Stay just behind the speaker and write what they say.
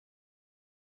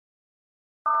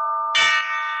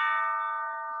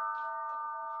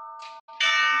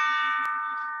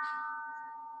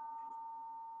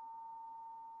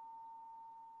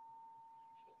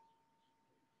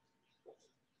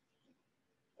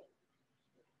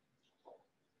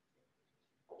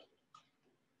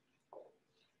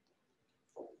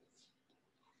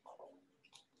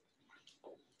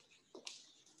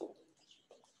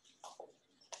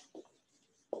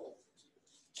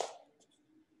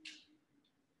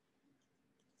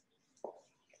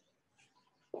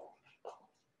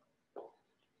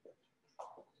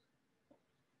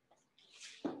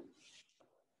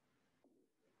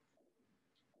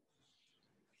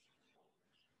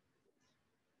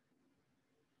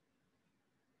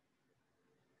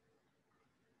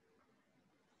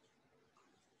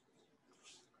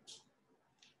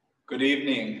Good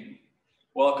evening.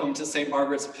 Welcome to St.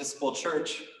 Margaret's Episcopal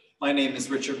Church. My name is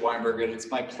Richard Weinberg, and it's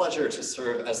my pleasure to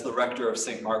serve as the rector of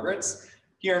St. Margaret's.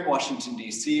 Here in Washington,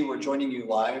 D.C., we're joining you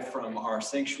live from our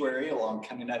sanctuary along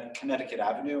Connecticut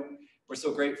Avenue. We're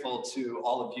so grateful to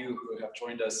all of you who have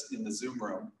joined us in the Zoom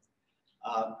room.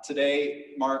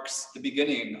 Today marks the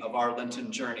beginning of our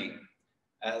Lenten journey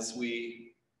as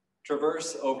we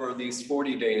traverse over these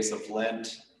 40 days of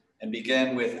Lent and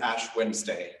begin with Ash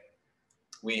Wednesday.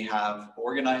 We have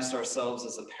organized ourselves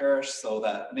as a parish so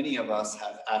that many of us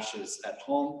have ashes at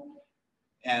home,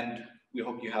 and we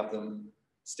hope you have them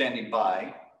standing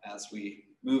by as we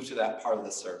move to that part of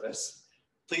the service.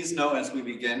 Please know as we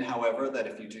begin, however, that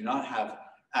if you do not have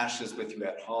ashes with you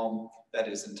at home, that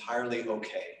is entirely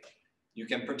okay. You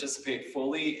can participate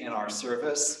fully in our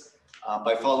service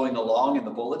by following along in the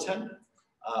bulletin,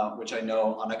 which I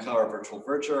know Annika, our virtual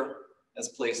verger, has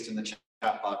placed in the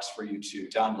chat box for you to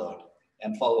download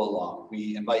and follow along.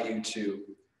 We invite you to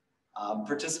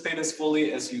participate as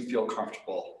fully as you feel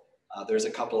comfortable. There's a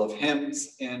couple of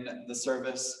hymns in the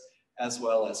service, as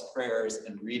well as prayers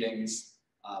and readings.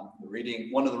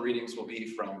 One of the readings will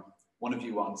be from one of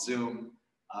you on Zoom.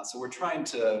 So we're trying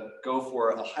to go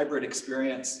for a hybrid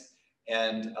experience,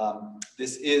 and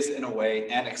this is in a way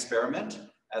an experiment,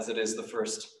 as it is the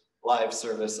first live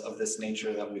service of this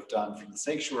nature that we've done from the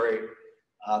sanctuary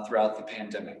throughout the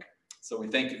pandemic. So we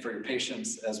thank you for your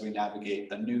patience as we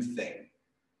navigate a new thing.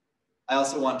 I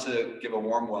also want to give a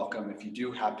warm welcome if you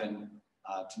do happen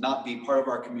to not be part of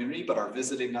our community, but are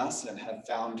visiting us and have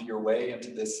found your way into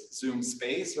this Zoom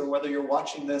space, or whether you're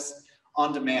watching this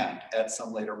on demand at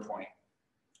some later point.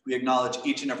 We acknowledge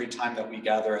each and every time that we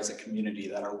gather as a community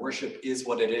that our worship is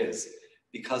what it is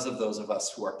because of those of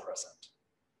us who are present.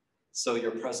 So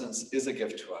your presence is a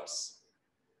gift to us,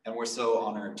 and we're so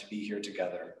honored to be here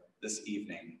together this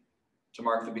evening to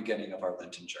mark the beginning of our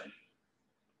Lenten journey.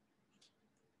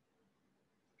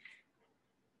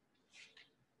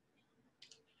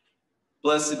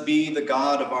 Blessed be the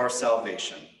God of our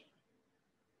salvation.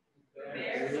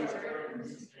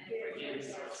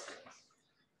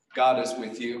 God is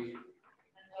with you.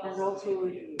 And also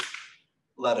with you.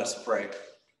 Let us pray.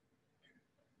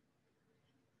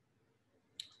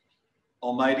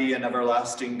 Almighty and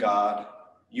everlasting God,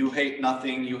 you hate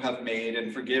nothing you have made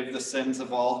and forgive the sins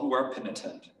of all who are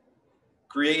penitent.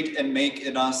 Create and make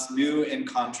in us new and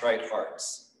contrite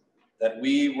hearts, that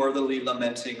we, worthily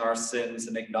lamenting our sins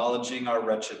and acknowledging our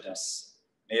wretchedness,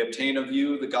 may obtain of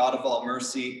you, the God of all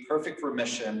mercy, perfect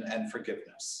remission and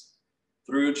forgiveness.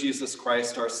 Through Jesus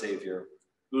Christ, our Savior,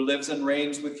 who lives and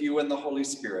reigns with you in the Holy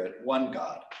Spirit, one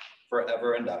God,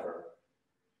 forever and ever.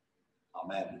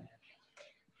 Amen.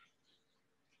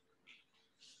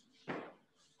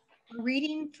 A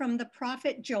reading from the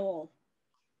prophet Joel.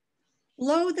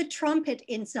 Blow the trumpet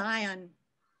in Zion.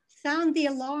 Sound the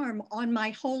alarm on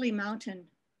my holy mountain.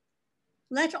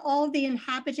 Let all the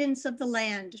inhabitants of the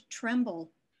land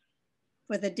tremble.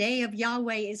 For the day of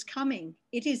Yahweh is coming.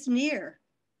 It is near.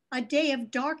 A day of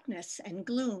darkness and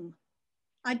gloom.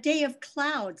 A day of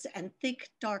clouds and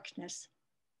thick darkness.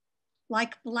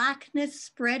 Like blackness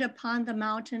spread upon the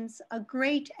mountains, a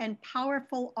great and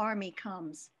powerful army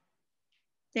comes.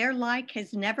 Their like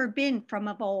has never been from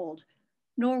of old,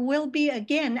 nor will be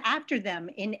again after them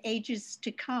in ages to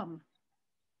come.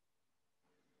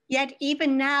 Yet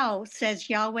even now, says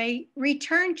Yahweh,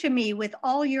 return to me with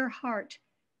all your heart,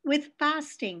 with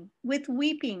fasting, with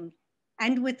weeping,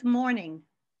 and with mourning.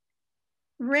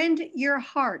 Rend your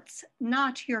hearts,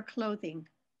 not your clothing.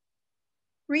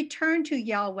 Return to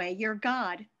Yahweh, your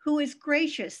God, who is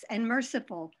gracious and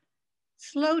merciful,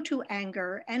 slow to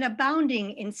anger and abounding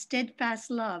in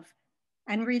steadfast love,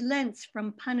 and relents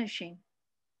from punishing.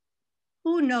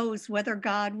 Who knows whether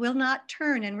God will not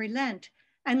turn and relent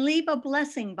and leave a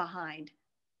blessing behind,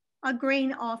 a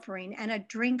grain offering and a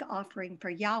drink offering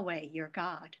for Yahweh, your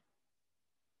God.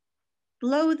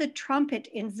 Blow the trumpet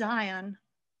in Zion,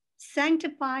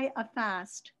 sanctify a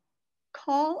fast,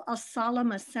 call a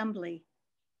solemn assembly,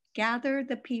 gather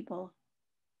the people.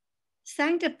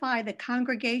 Sanctify the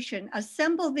congregation,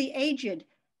 assemble the aged,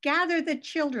 gather the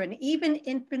children, even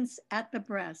infants at the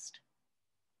breast.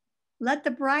 Let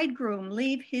the bridegroom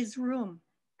leave his room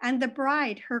and the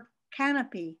bride her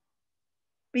canopy.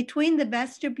 Between the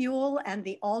vestibule and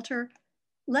the altar,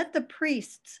 let the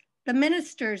priests, the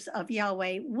ministers of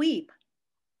Yahweh, weep.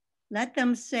 Let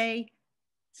them say,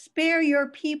 spare your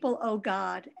people, O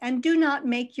God, and do not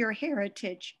make your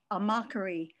heritage a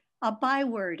mockery, a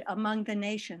byword among the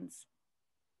nations.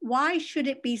 Why should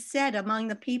it be said among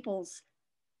the peoples,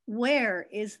 where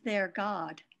is their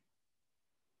God?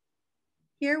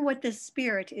 Hear what the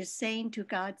Spirit is saying to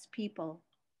God's people.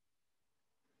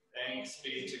 Thanks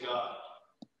be to God.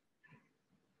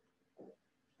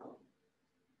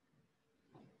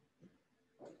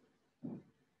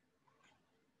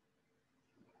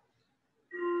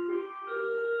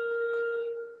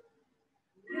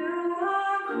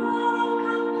 Forever.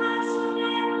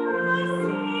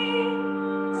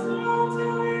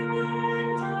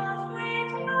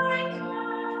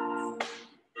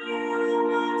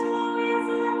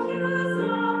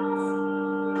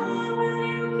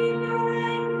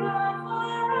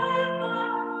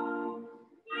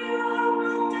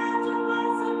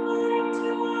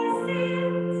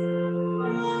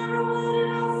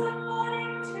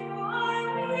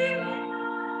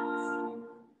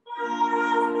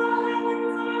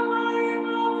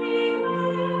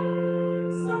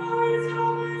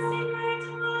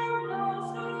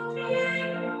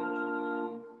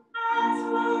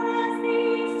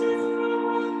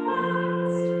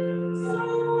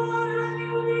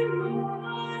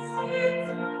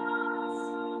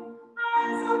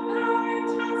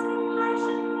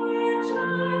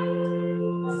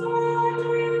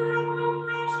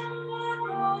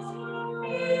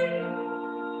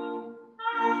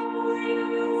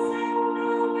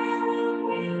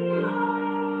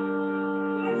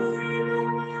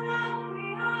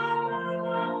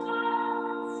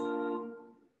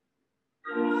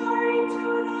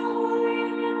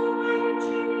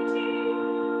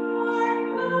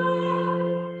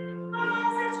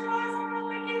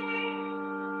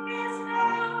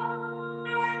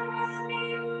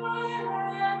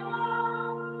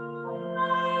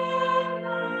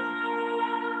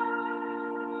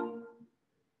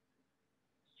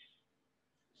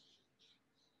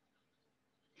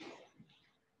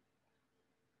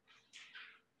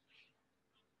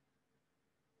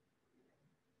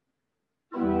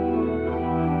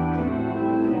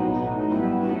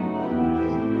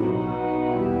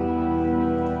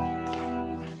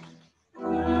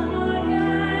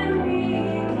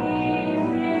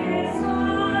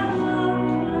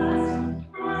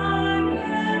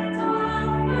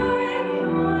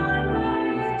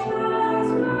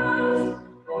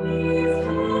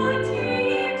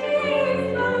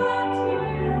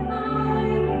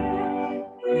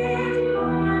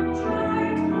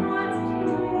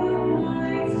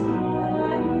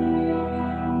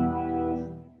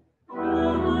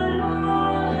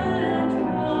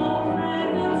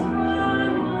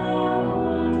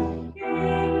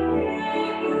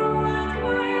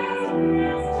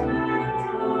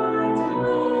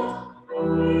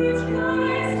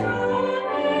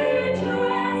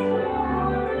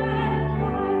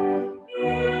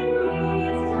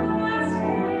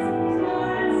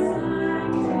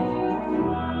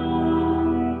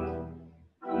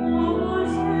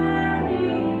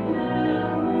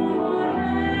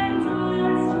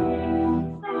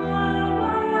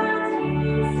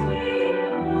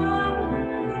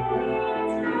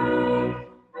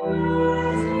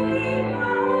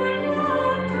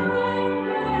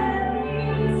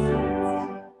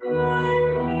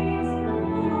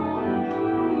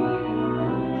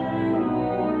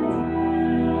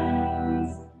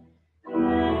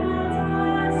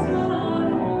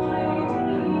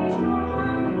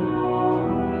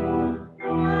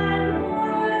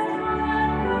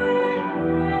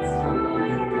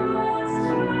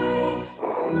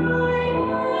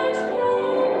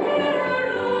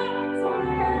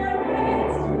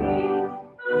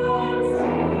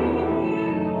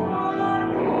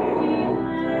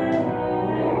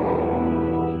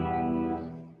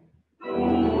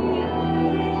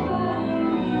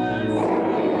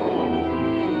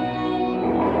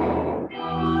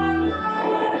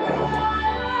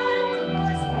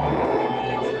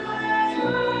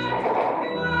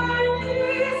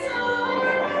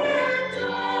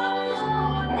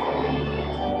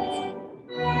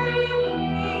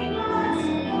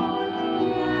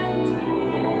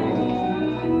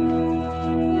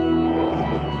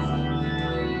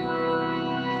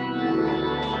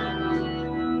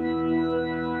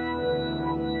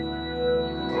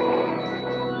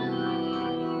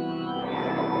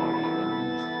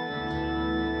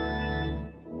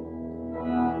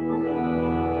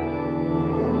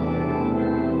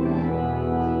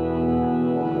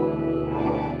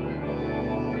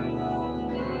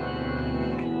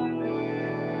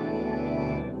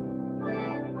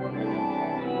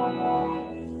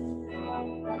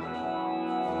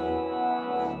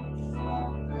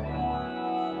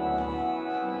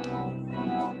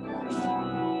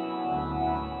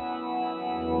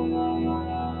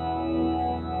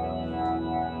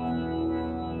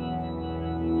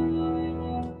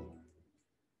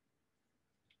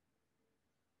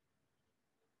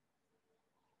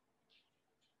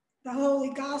 The Holy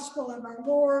Gospel of our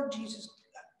Lord Jesus,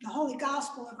 the Holy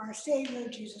Gospel of our Savior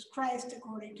Jesus Christ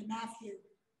according to Matthew.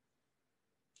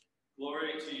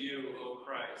 Glory to you, O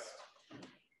Christ.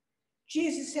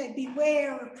 Jesus said,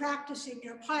 beware of practicing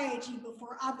your piety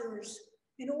before others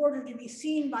in order to be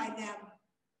seen by them,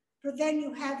 for then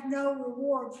you have no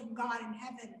reward from God in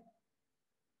heaven.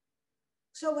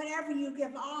 So whenever you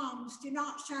give alms, do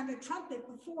not sound a trumpet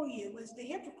before you, as the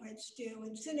hypocrites do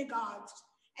in synagogues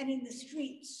and in the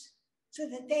streets, so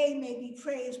that they may be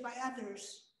praised by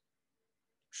others.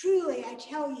 Truly, I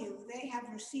tell you, they have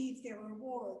received their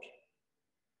reward.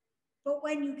 But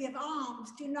when you give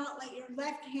alms, do not let your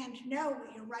left hand know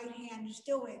what your right hand is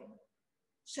doing,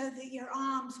 so that your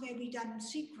alms may be done in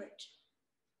secret,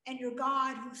 and your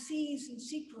God who sees in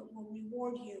secret will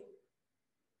reward you.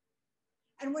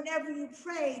 And whenever you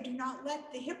pray, do not be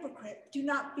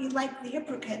like the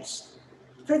hypocrites,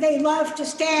 for they love to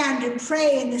stand and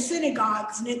pray in the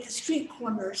synagogues and at the street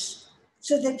corners,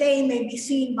 so that they may be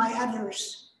seen by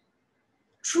others.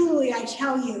 Truly, I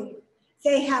tell you,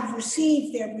 they have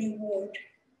received their reward.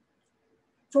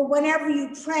 For whenever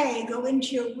you pray, go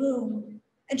into your room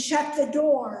and shut the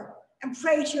door and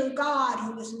pray to your God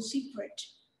who is in secret,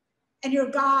 and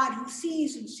your God who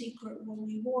sees in secret will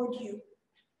reward you.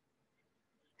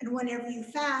 And whenever you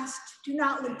fast, do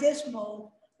not look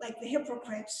dismal like the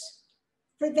hypocrites,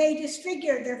 for they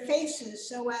disfigure their faces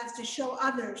so as to show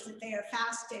others that they are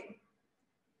fasting.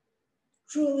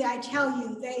 Truly, I tell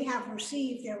you, they have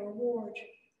received their reward.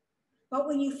 But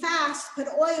when you fast, put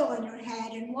oil on your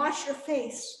head and wash your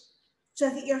face, so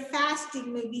that your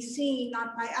fasting may be seen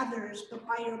not by others, but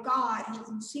by your God who is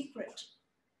in secret.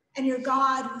 And your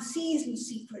God who sees in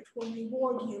secret will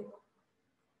reward you.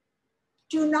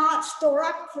 Do not store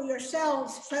up for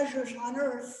yourselves treasures on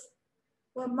earth,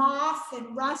 where moth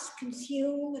and rust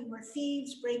consume and where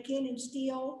thieves break in and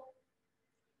steal,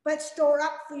 but store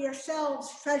up for yourselves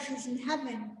treasures in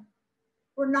heaven,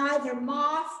 where neither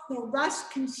moth nor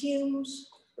rust consumes,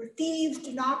 where thieves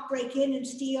do not break in and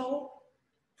steal.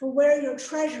 For where your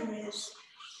treasure is,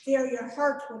 there your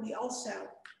heart will be also.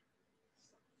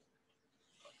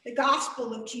 The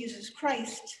Gospel of Jesus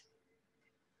Christ.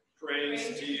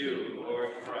 Praise to you, Lord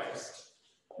Christ.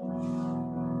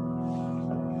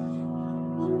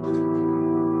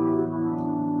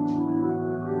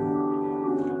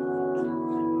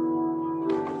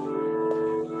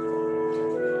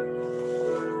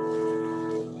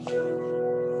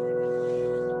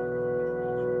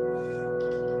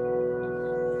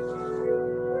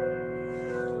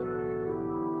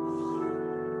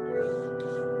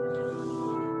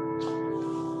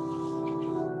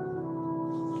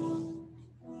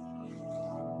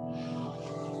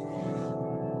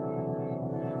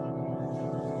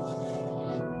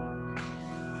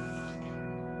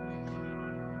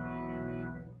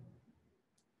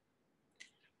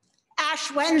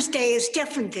 Ash Wednesday is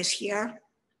different this year.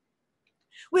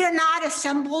 We are not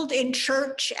assembled in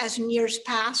church as in years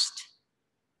past.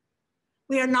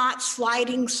 We are not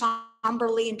sliding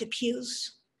somberly into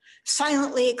pews,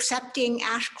 silently accepting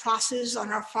ash crosses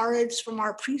on our foreheads from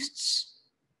our priests.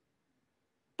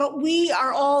 But we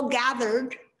are all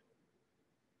gathered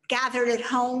at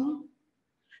home,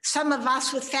 some of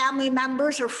us with family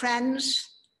members or friends,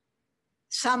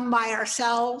 some by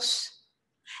ourselves,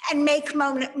 and make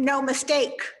no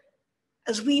mistake,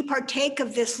 as we partake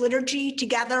of this liturgy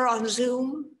together on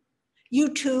Zoom,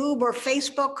 YouTube, or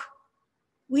Facebook,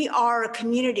 we are a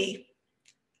community,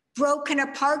 broken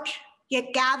apart,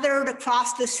 yet gathered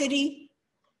across the city,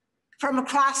 from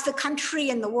across the country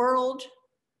and the world.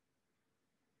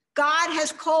 God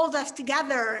has called us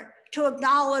together to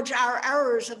acknowledge our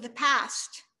errors of the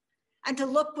past and to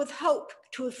look with hope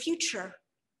to a future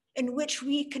in which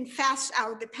we confess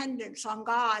our dependence on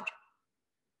God.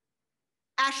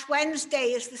 Ash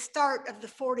Wednesday is the start of the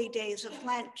 40 days of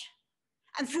Lent,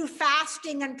 and through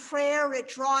fasting and prayer, it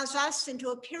draws us into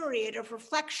a period of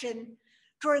reflection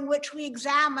during which we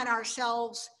examine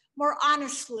ourselves more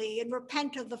honestly and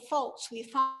repent of the faults we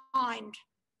find.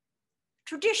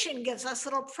 Tradition gives us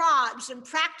little prods and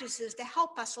practices to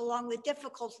help us along the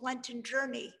difficult Lenten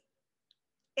journey.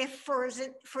 If,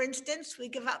 for instance, we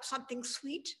give up something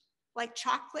sweet, like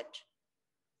chocolate,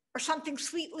 or something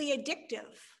sweetly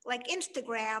addictive, like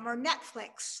Instagram or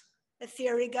Netflix, the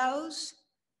theory goes,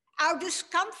 our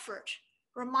discomfort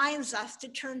reminds us to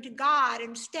turn to God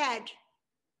instead.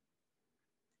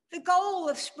 The goal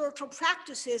of spiritual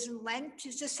practices in Lent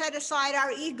is to set aside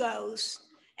our egos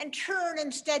and turn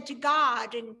instead to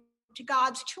God and to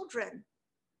God's children.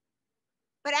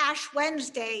 But Ash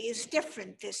Wednesday is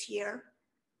different this year.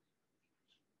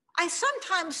 I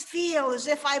sometimes feel as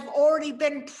if I've already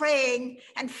been praying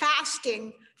and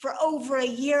fasting for over a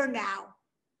year now,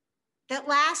 that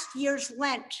last year's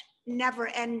Lent never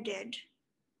ended.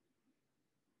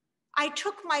 I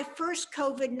took my first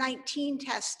COVID-19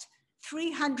 test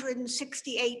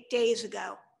 368 days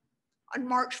ago on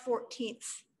March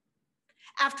 14th,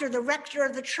 after the rector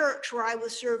of the church where I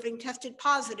was serving tested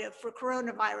positive for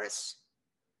coronavirus.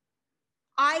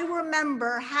 I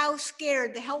remember how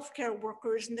scared the healthcare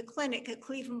workers in the clinic at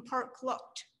Cleveland Park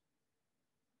looked.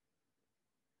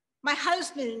 My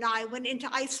husband and I went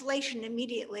into isolation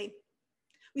immediately.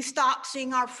 We stopped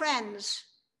seeing our friends.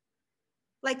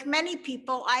 Like many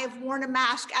people, I have worn a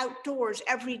mask outdoors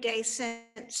every day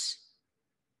since.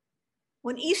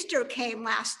 When Easter came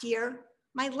last year,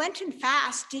 my Lenten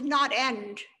fast did not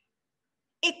end.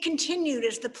 It continued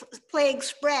as the plague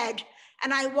spread,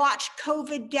 and I watched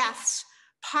COVID deaths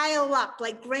pile up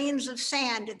like grains of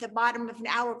sand at the bottom of an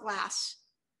hourglass.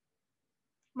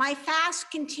 My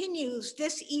fast continues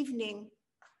this evening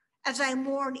as I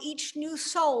mourn each new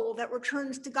soul that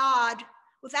returns to God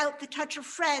without the touch of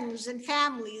friends and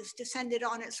families descended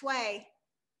on its way.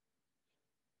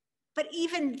 But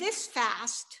even this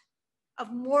fast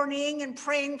of mourning and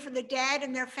praying for the dead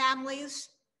and their families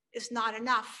is not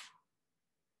enough.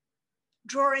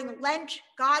 During Lent,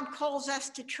 God calls us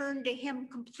to turn to Him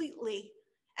completely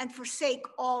and forsake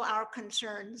all our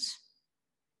concerns.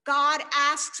 God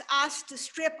asks us to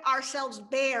strip ourselves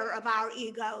bare of our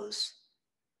egos.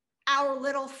 Our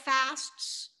little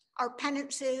fasts, our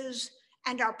penances,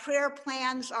 and our prayer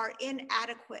plans are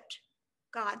inadequate,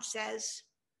 God says.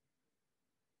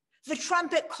 The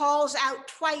trumpet calls out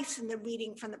twice in the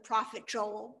reading from the prophet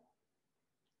Joel.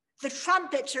 The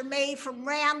trumpets are made from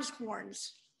ram's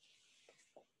horns,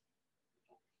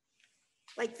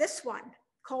 like this one,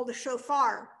 called a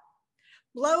shofar.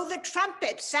 Blow the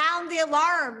trumpet, sound the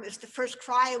alarm, is the first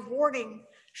cry of warning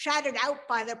shouted out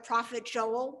by the prophet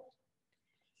Joel.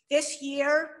 This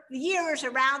year, the year is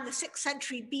around the 6th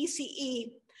century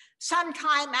BCE,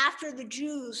 sometime after the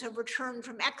Jews have returned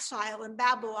from exile in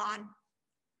Babylon.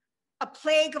 A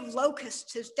plague of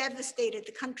locusts has devastated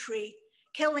the country,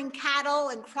 killing cattle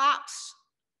and crops.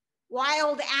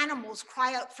 Wild animals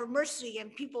cry out for mercy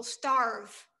and people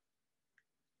starve.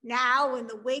 Now, in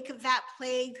the wake of that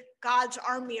plague, God's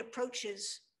army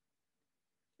approaches.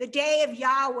 The day of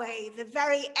Yahweh, the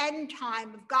very end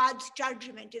time of God's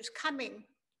judgment, is coming.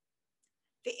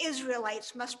 The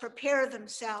Israelites must prepare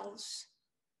themselves.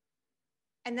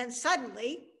 And then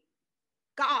suddenly,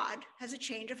 God has a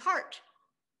change of heart.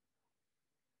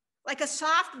 Like a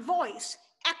soft voice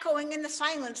echoing in the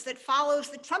silence that follows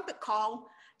the trumpet call,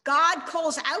 God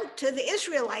calls out to the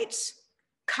Israelites,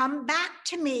 "Come back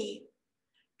to me.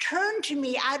 Turn to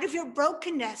me out of your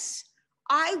brokenness.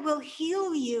 I will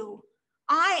heal you.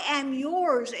 I am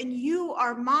yours and you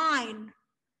are mine.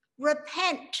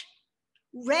 Repent.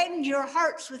 Rend your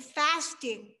hearts with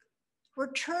fasting.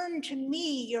 Return to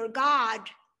me, your God."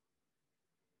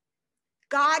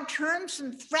 God turns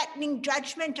from threatening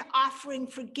judgment to offering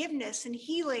forgiveness and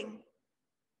healing.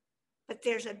 But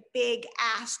there's a big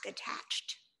ask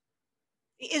attached.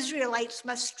 The Israelites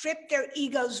must strip their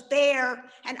egos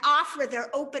bare and offer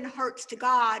their open hearts to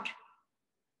God.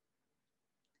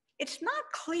 It's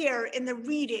not clear in the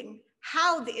reading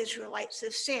how the Israelites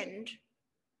have sinned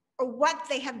or what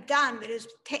they have done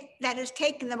that has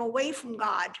taken them away from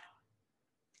God.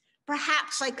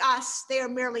 Perhaps like us, they are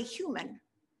merely human,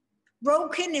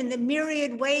 broken in the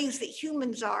myriad ways that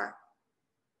humans are.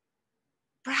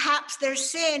 Perhaps their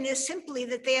sin is simply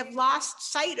that they have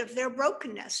lost sight of their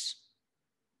brokenness.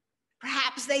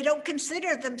 Perhaps they don't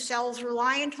consider themselves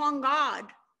reliant on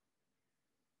God.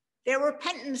 Their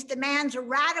repentance demands a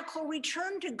radical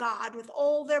return to God with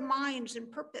all their minds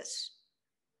and purpose.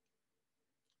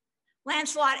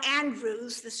 Lancelot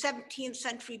Andrewes, the 17th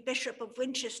century Bishop of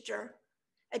Winchester,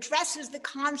 addresses the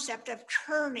concept of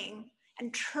turning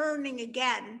and turning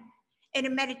again in a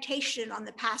meditation on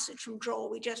the passage from Joel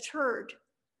we just heard.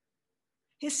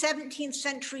 His 17th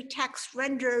century text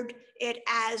rendered it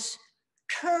as,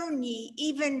 "Turn ye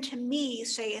even to me,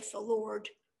 saith the Lord,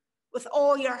 with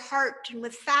all your heart and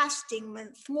with fasting,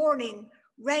 with mourning,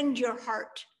 rend your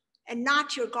heart and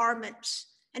not your garments,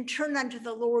 and turn unto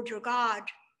the Lord your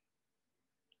God."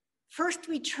 First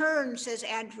we turn, says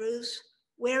Andrewes,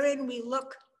 wherein we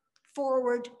look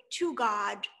forward to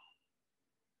God,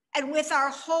 and with our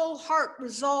whole heart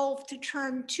resolve to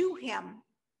turn to Him.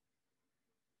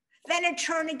 Then a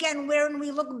turn again wherein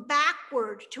we look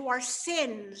backward to our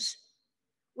sins,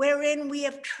 wherein we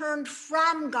have turned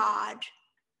from God,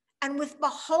 and with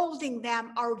beholding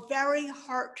them, our very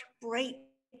heart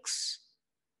breaks.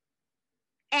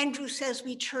 Andrew says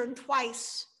we turn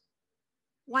twice,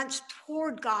 once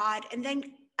toward God and then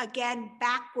again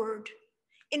backward,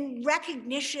 in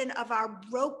recognition of our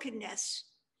brokenness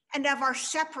and of our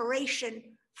separation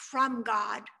from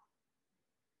God.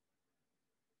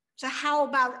 So how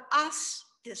about us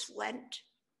this Lent?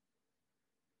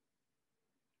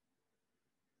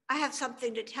 I have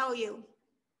something to tell you.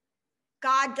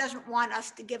 God doesn't want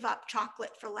us to give up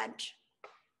chocolate for Lent.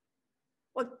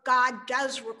 What God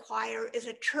does require is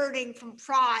a turning from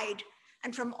pride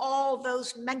and from all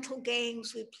those mental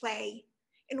games we play,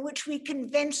 in which we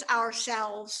convince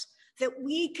ourselves that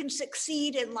we can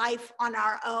succeed in life on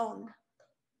our own,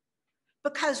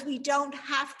 because we don't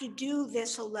have to do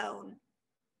this alone.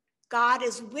 God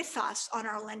is with us on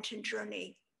our Lenten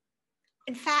journey.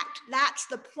 In fact, that's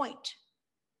the point.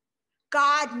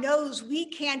 God knows we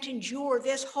can't endure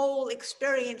this whole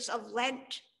experience of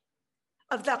Lent,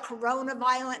 of the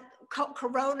coronavirus,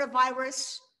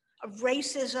 of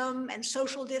racism and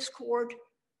social discord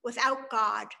without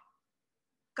God.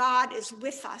 God is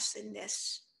with us in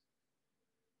this.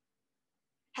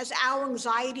 Has our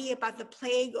anxiety about the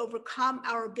plague overcome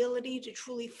our ability to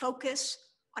truly focus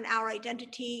on our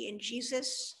identity in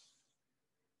Jesus?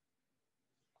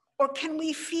 Or can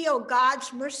we feel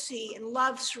God's mercy and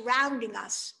love surrounding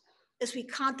us as we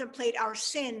contemplate our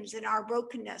sins and our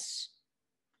brokenness?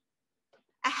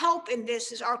 A help in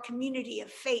this is our community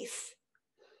of faith.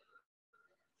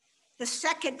 The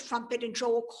second trumpet in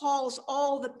Joel calls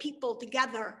all the people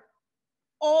together.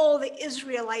 All the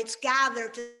Israelites gather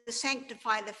to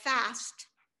sanctify the fast.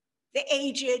 The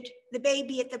aged, the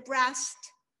baby at the breast,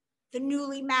 the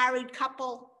newly married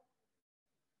couple.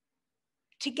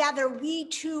 Together, we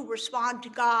too respond to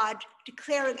God,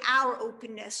 declaring our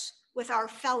openness with our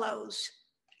fellows,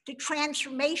 to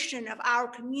transformation of our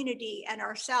community and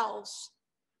ourselves.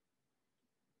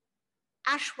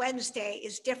 Ash Wednesday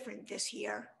is different this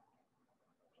year.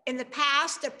 In the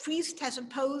past, a priest has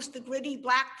imposed the gritty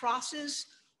black crosses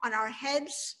on our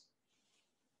heads.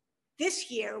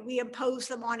 This year, we impose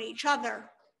them on each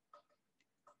other.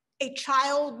 A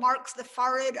child marks the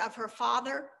forehead of her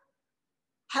father.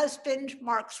 Husband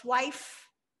marks wife.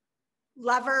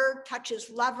 Lover touches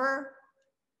lover.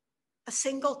 A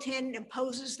singleton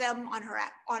imposes them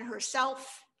on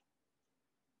herself.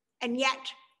 And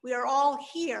yet, we are all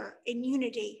here in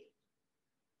unity.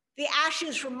 The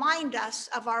ashes remind us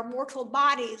of our mortal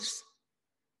bodies.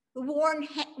 The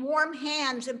warm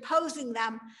hands imposing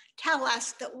them tell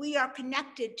us that we are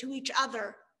connected to each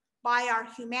other by our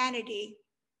humanity.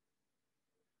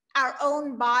 Our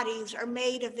own bodies are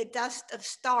made of the dust of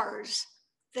stars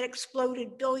that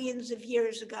exploded billions of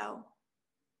years ago.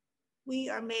 We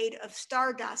are made of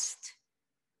stardust.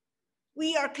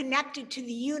 We are connected to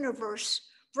the universe,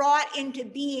 brought into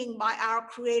being by our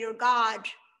Creator God.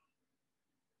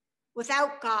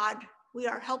 Without God, we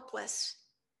are helpless.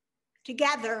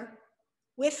 Together,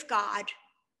 with God,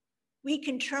 we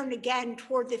can turn again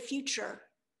toward the future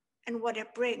and what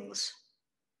it brings.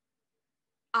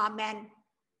 Amen.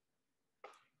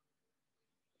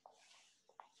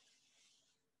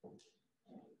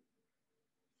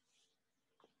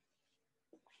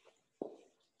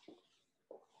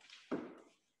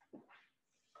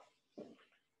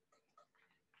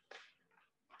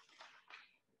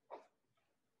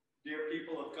 Dear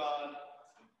people of God,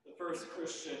 the first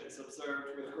Christians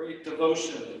observed with great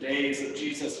devotion the days of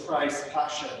Jesus Christ's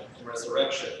passion and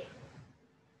resurrection.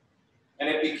 And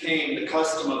it became the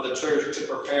custom of the church to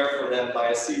prepare for them by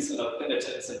a season of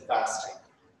penitence and fasting.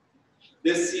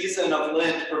 This season of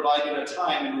Lent provided a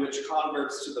time in which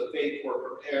converts to the faith were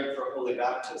prepared for holy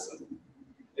baptism.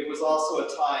 It was also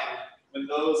a time when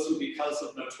those who, because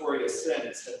of notorious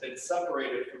sins, had been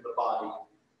separated from the body,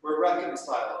 were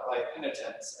reconciled by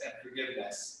penitence and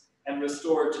forgiveness, and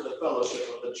restored to the fellowship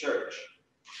of the church.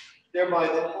 Thereby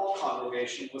the whole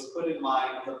congregation was put in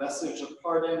mind of the message of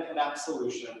pardon and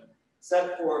absolution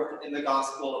set forth in the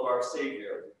gospel of our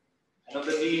Savior, and of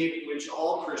the need which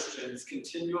all Christians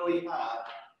continually have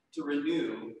to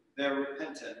renew their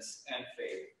repentance and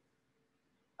faith.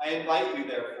 I invite you,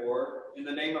 therefore, in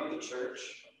the name of the church,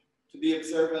 to the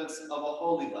observance of a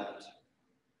holy Lent,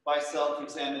 by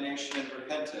self-examination and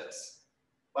repentance,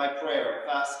 by prayer,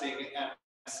 fasting, and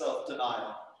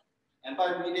self-denial, and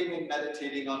by reading and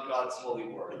meditating on God's holy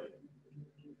word,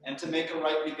 and to make a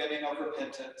right beginning of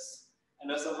repentance,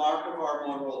 and as a mark of our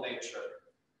moral nature,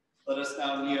 let us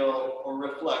now kneel or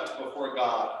reflect before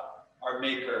God, our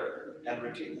Maker and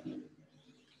Redeemer.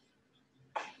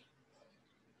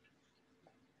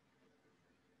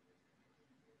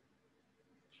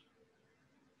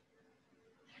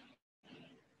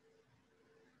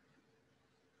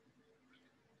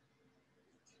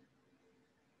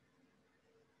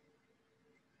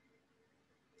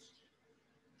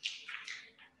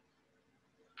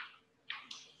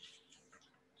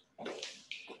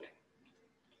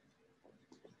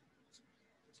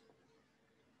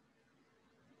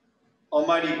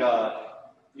 Almighty God,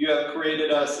 you have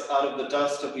created us out of the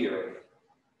dust of the earth.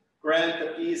 Grant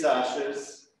that these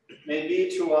ashes may be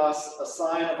to us a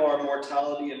sign of our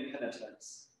mortality and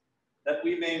penitence, that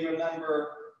we may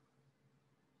remember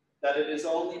that it is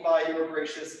only by your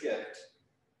gracious gift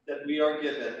that we are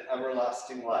given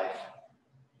everlasting life.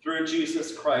 Through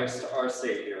Jesus Christ, our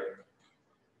Savior.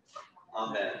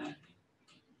 Amen.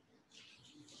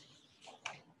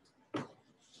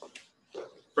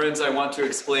 Friends, I want to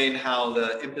explain how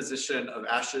the imposition of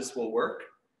ashes will work.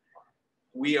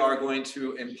 We are going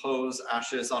to impose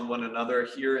ashes on one another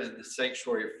here in the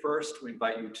sanctuary first. We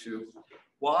invite you to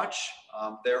watch.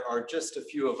 There are just a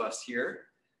few of us here,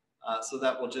 so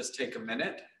that will just take a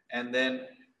minute. And then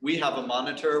we have a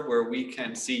monitor where we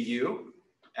can see you.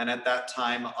 And at that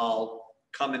time, I'll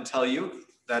come and tell you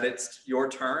that it's your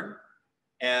turn.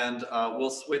 And we'll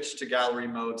switch to gallery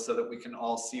mode so that we can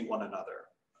all see one another.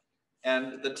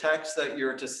 And the text that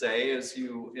you're to say as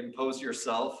you impose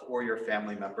yourself or your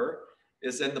family member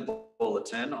is in the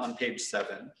bulletin on page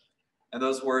 7. And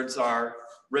those words are,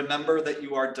 remember that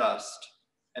you are dust,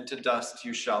 and to dust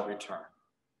you shall return.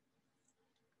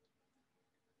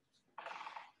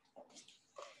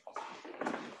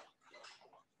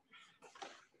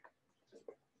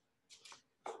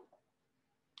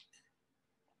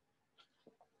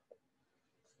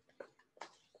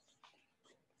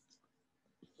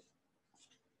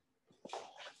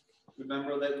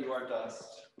 Remember that you are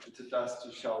dust, and to dust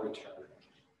you shall return.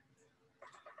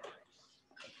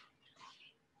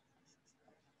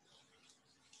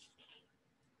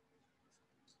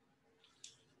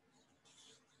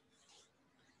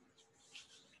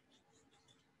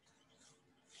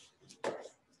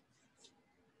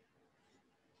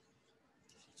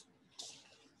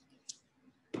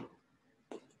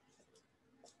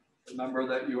 Remember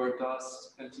that you are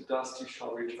dust, and to dust you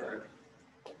shall return.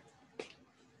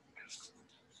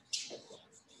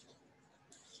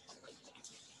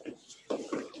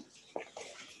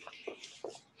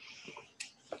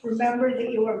 Remember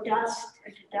that you are dust,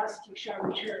 and to dust you shall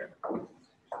return.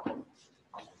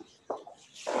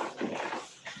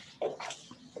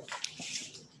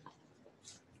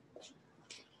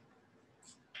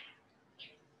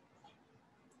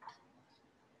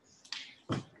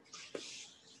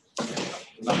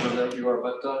 Remember that you are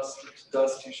but dust, and to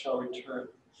dust you shall return.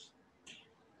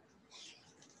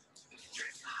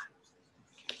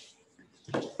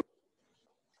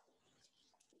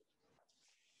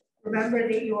 Remember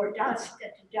that you are dust,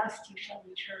 and to dust you shall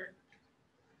return.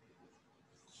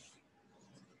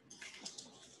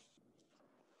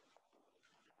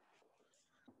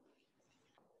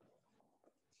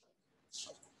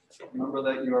 Remember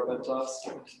that you are but dust,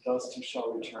 and to dust you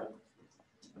shall return.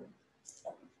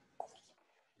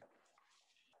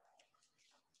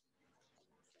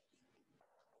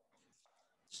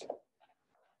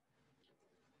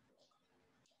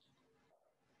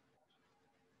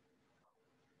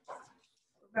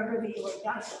 Remember that you are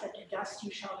dust, and to dust you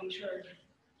shall return.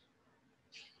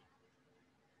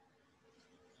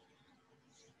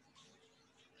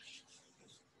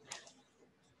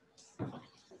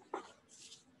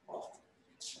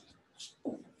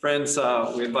 Friends,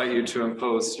 we invite you to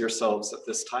impose yourselves at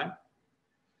this time.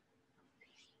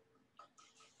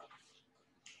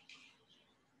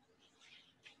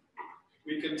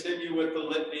 We continue with the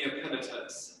litany of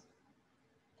penitence.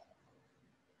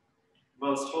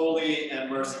 Most holy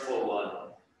and merciful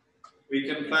one, we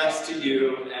confess to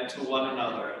you and to one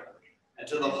another, and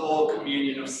to the whole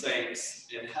communion of saints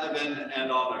in heaven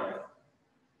and on earth,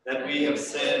 that we have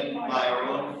sinned by our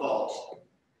own fault,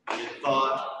 in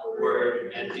thought,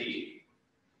 word, and deed,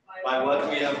 by what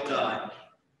we have done,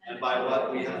 and by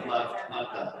what we have left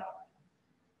undone.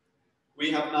 We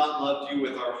have not loved you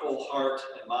with our whole heart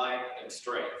and mind and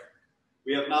strength.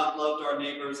 We have not loved our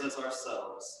neighbors as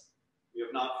ourselves. We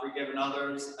have not forgiven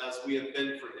others as we have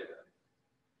been forgiven.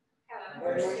 Have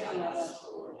mercy on us,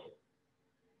 Lord.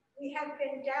 We have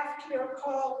been deaf to your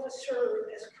call to serve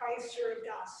as Christ served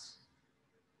us.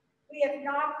 We have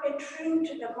not been true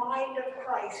to the mind of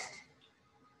Christ.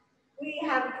 We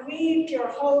have grieved your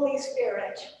Holy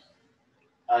Spirit.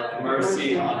 Have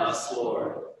mercy on us,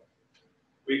 Lord.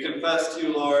 We confess to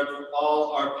you, Lord,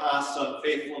 all our past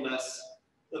unfaithfulness,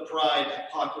 the pride,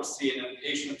 hypocrisy, and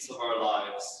impatience of our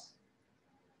lives.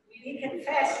 We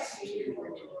confess to you,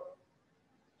 Lord,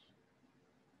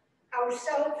 our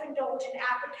self-indulgent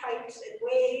appetites and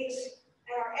ways,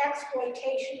 and our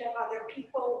exploitation of other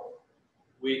people.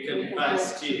 We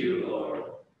confess to you, Lord,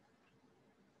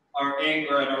 our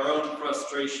anger and our own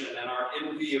frustration and our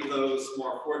envy of those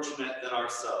more fortunate than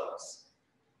ourselves.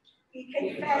 We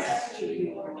confess to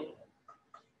you, Lord,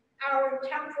 our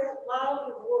intemperate love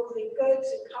of worldly goods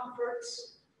and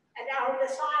comforts, and our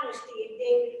dishonesty in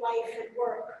daily life and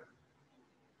work.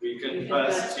 We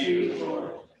confess to you,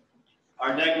 Lord,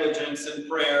 our negligence in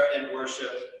prayer and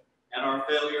worship, and our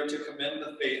failure to commend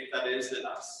the faith that is in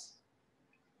us.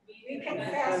 We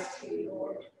confess to you,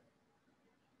 Lord.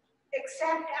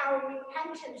 Accept our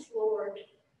repentance, Lord,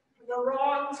 for the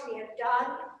wrongs we have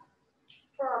done,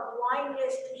 for our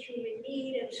blindness to human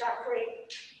need and suffering,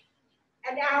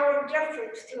 and our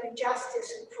indifference to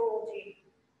injustice and cruelty.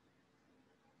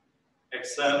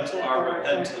 Accept our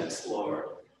repentance, Lord,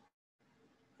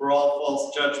 for all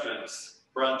false judgments,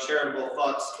 for uncharitable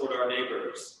thoughts toward our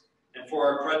neighbors, and for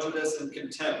our prejudice and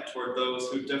contempt toward those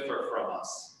who differ from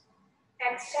us.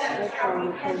 Accept our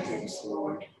repentance,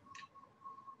 Lord,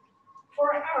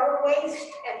 for our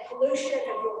waste and pollution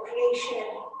of your creation,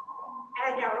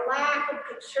 and our lack of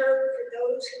concern for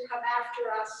those who come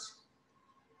after us.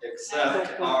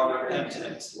 Accept our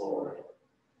repentance, Lord.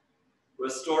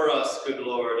 Restore us, good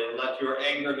Lord, and let your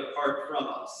anger depart from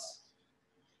us.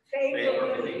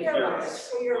 Favorably hear us,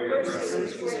 for your mercy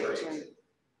is great.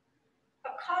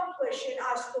 Accomplish in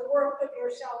us the work of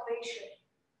your salvation,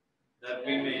 that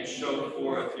we may show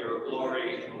forth your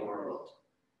glory in the world.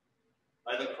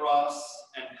 By the cross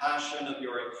and passion of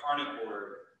your incarnate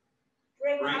word,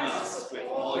 bring us with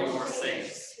all your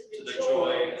saints to the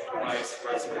joy of Christ's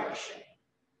resurrection.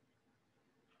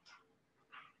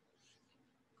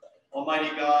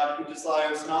 Almighty God, who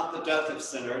desires not the death of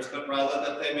sinners, but rather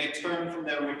that they may turn from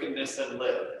their wickedness and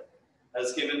live,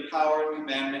 has given power and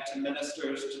commandment to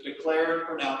ministers to declare and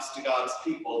pronounce to God's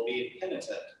people, being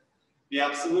penitent, the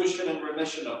absolution and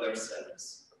remission of their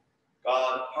sins.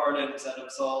 God pardons and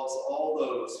absolves all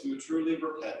those who truly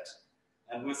repent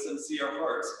and with sincere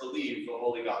hearts believe the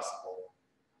holy gospel.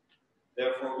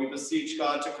 Therefore, we beseech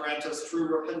God to grant us true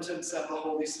repentance and the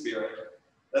Holy Spirit,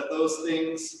 that those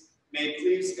things may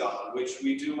please God, which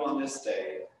we do on this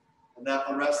day, and that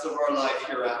the rest of our life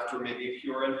hereafter may be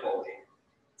pure and holy,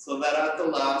 so that at the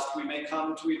last we may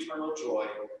come to eternal joy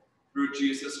through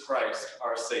Jesus Christ,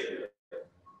 our Savior.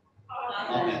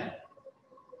 Amen.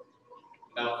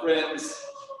 Now, friends,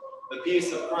 the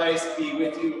peace of Christ be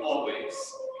with you always.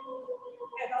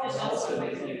 and also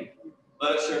with you.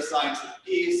 Let us share signs of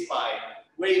peace by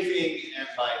waving and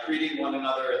by greeting one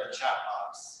another in the chat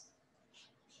box.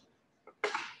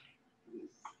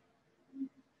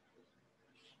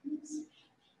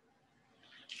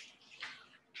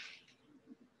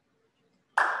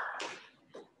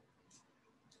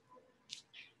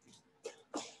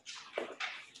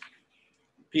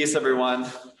 Peace,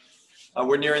 everyone.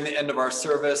 We're nearing the end of our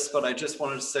service, but I just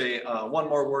wanted to say one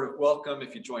more word of welcome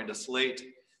if you joined us late.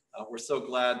 We're so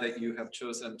glad that you have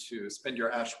chosen to spend your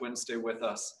Ash Wednesday with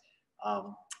us.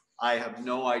 I have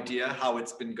no idea how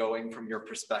it's been going from your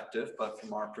perspective, but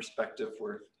from our perspective,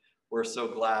 we're so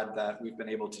glad that we've been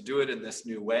able to do it in this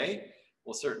new way.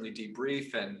 We'll certainly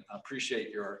debrief and appreciate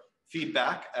your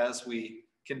feedback as we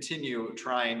continue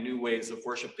trying new ways of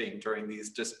worshiping during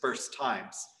these dispersed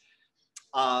times.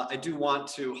 I do want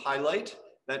to highlight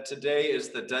that today is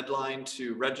the deadline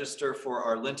to register for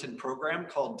our Lenten program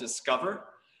called Discover.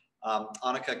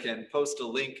 Annika can post a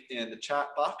link in the chat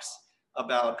box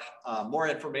about more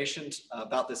information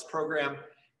about this program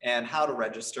and how to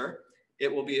register.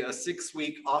 It will be a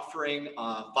 6-week offering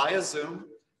via Zoom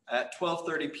at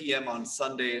 12:30 p.m. on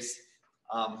Sundays.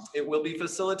 It will be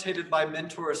facilitated by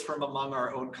mentors from among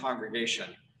our own congregation.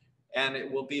 And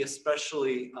it will be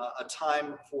especially a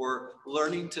time for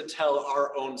learning to tell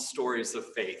our own stories of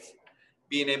faith,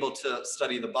 being able to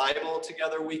study the Bible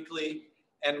together weekly,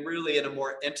 and really in a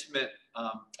more intimate,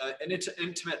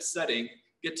 intimate setting,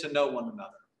 get to know one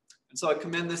another. And so I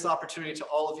commend this opportunity to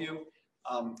all of you.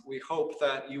 We hope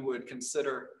that you would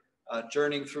consider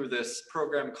journeying through this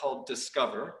program called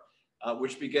Discover,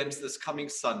 which begins this coming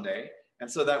Sunday, and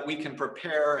so that we can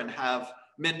prepare and have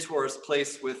mentors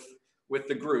placed with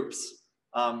the groups.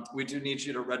 We do need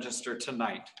you to register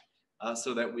tonight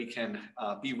so that we can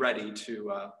be ready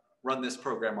to run this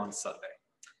program on Sunday.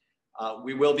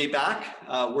 We will be back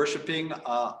worshiping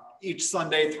each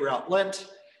Sunday throughout Lent.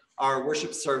 Our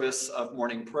worship service of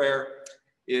morning prayer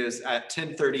is at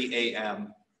 10:30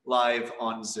 a.m. live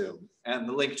on Zoom. And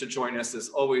the link to join us is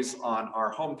always on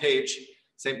our homepage,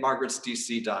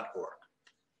 stmargaretsdc.org.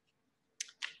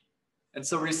 And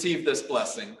so receive this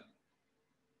blessing.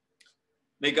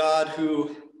 May God,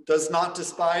 who does not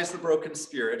despise the broken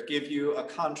spirit, give you a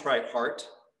contrite heart.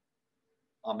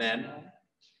 Amen.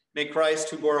 May Christ,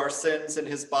 who bore our sins in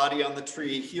his body on the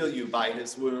tree, heal you by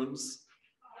his wounds.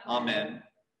 Amen.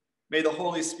 May the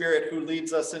Holy Spirit, who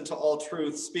leads us into all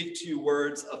truth, speak to you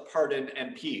words of pardon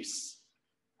and peace.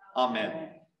 Amen.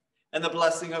 And the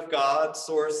blessing of God,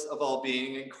 source of all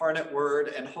being, incarnate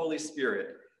word and Holy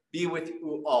Spirit, be with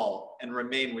you all and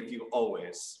remain with you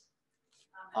always.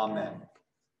 Amen.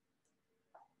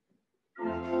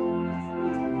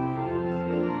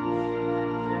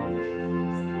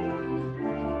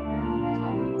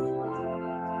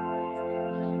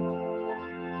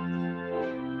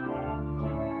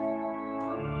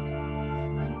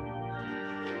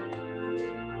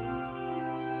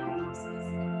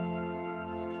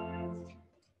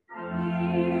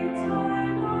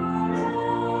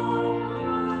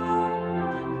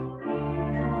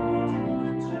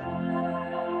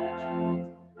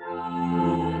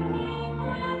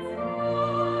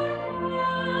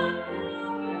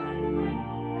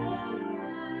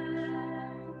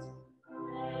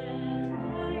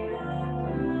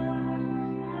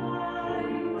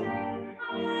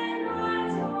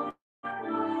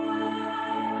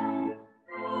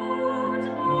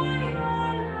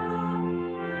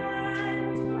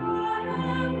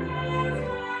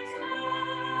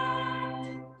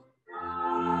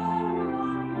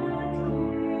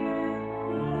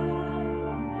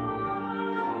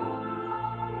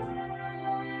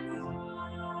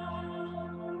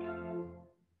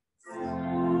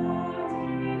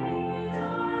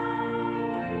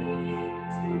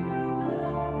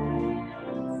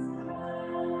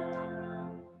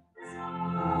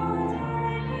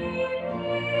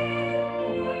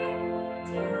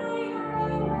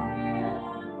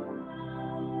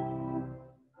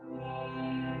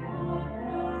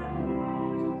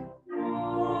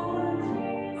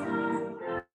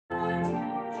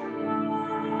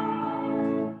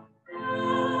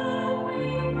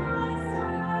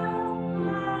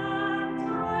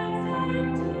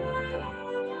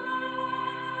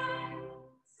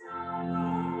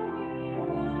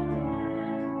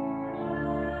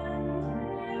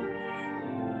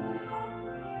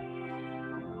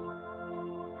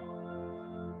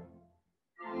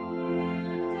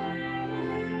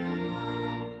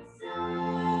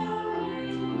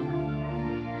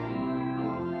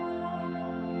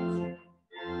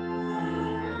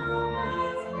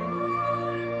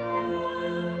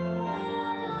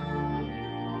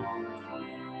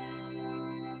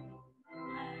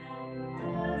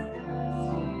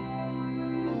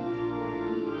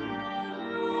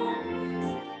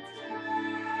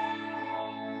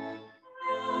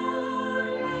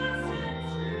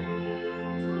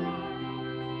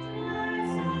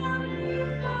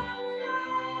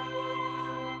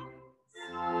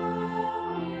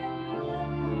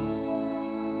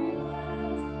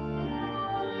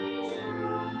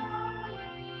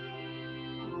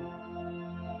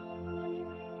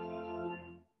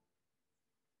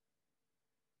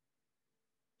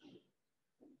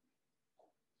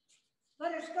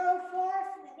 Let us go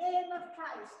forth in the name of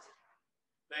Christ.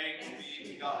 Thanks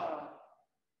be to God.